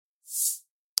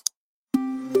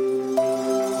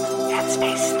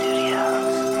Headspace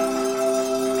Studios.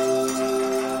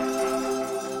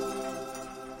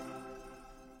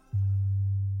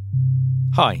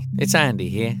 Hi, it's Andy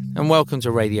here, and welcome to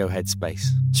Radio Headspace.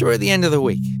 So we're at the end of the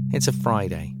week. It's a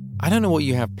Friday. I don't know what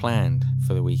you have planned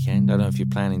for the weekend. I don't know if you're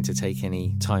planning to take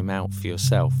any time out for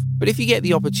yourself. But if you get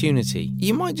the opportunity,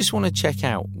 you might just want to check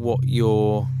out what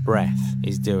your breath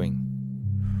is doing.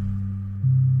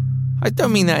 I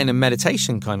don't mean that in a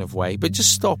meditation kind of way, but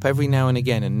just stop every now and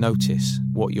again and notice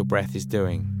what your breath is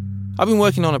doing. I've been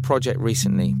working on a project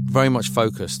recently, very much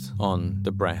focused on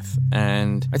the breath,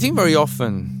 and I think very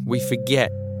often we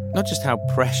forget not just how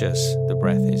precious the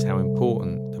breath is, how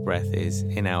important the breath is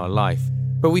in our life,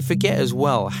 but we forget as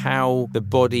well how the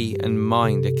body and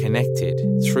mind are connected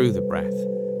through the breath,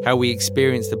 how we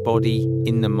experience the body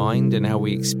in the mind and how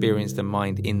we experience the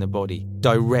mind in the body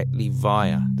directly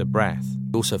via the breath.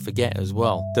 We also forget as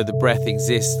well that the breath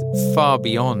exists far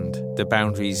beyond the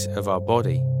boundaries of our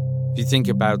body. If you think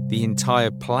about the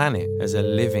entire planet as a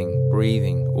living,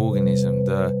 breathing organism,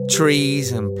 the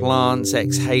trees and plants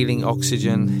exhaling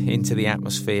oxygen into the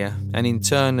atmosphere and in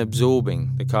turn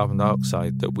absorbing the carbon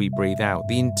dioxide that we breathe out,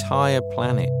 the entire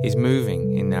planet is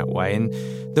moving in that way. And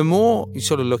the more you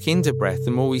sort of look into breath,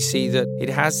 the more we see that it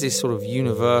has this sort of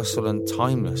universal and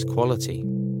timeless quality.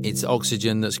 It's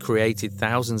oxygen that's created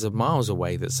thousands of miles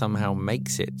away that somehow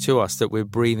makes it to us that we're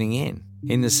breathing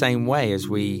in the same way as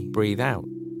we breathe out.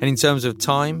 And in terms of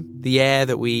time, the air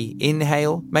that we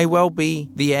inhale may well be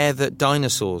the air that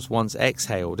dinosaurs once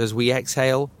exhaled. As we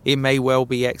exhale, it may well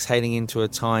be exhaling into a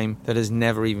time that has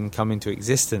never even come into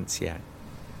existence yet.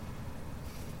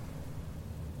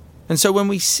 And so when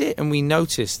we sit and we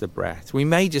notice the breath, we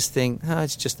may just think,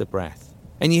 it's just the breath.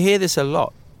 And you hear this a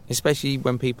lot, especially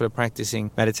when people are practicing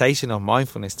meditation or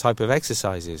mindfulness type of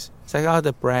exercises. It's like,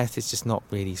 the breath is just not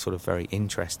really sort of very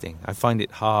interesting. I find it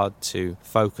hard to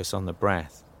focus on the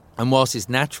breath. And whilst it's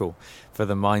natural for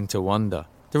the mind to wander,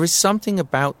 there is something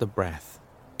about the breath.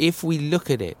 If we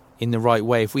look at it in the right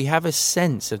way, if we have a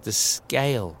sense of the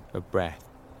scale of breath,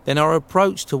 then our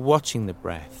approach to watching the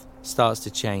breath starts to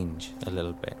change a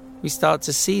little bit. We start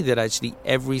to see that actually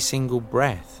every single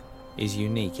breath is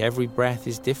unique. Every breath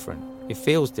is different. It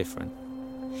feels different.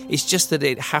 It's just that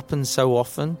it happens so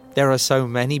often. There are so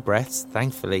many breaths,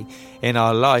 thankfully, in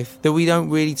our life that we don't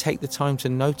really take the time to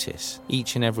notice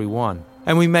each and every one.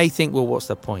 And we may think, well, what's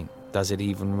the point? Does it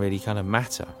even really kind of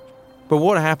matter? But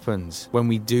what happens when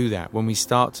we do that, when we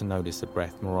start to notice the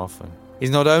breath more often, is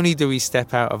not only do we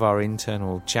step out of our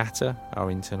internal chatter,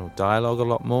 our internal dialogue a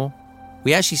lot more,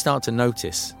 we actually start to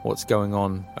notice what's going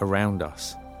on around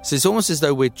us. So it's almost as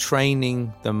though we're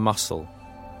training the muscle.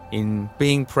 In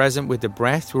being present with the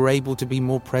breath, we're able to be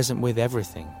more present with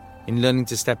everything. In learning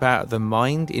to step out of the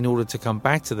mind in order to come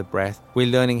back to the breath, we're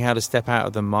learning how to step out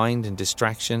of the mind and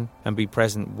distraction and be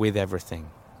present with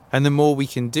everything. And the more we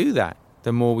can do that,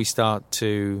 the more we start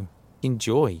to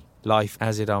enjoy life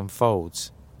as it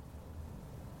unfolds.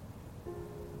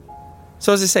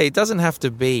 So as I say, it doesn't have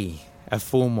to be a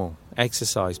formal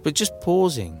exercise, but just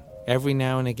pausing every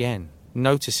now and again,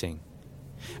 noticing.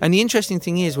 And the interesting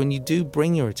thing is, when you do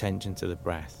bring your attention to the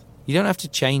breath, you don't have to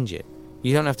change it.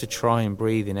 You don't have to try and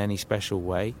breathe in any special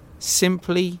way.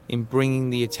 Simply in bringing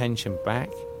the attention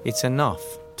back, it's enough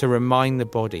to remind the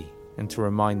body and to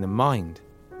remind the mind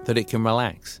that it can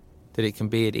relax, that it can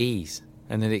be at ease,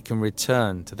 and that it can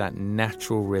return to that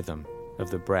natural rhythm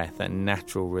of the breath, that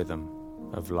natural rhythm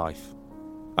of life.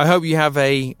 I hope you have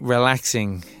a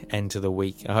relaxing end to the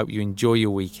week. I hope you enjoy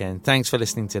your weekend. Thanks for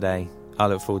listening today. I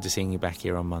look forward to seeing you back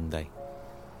here on Monday.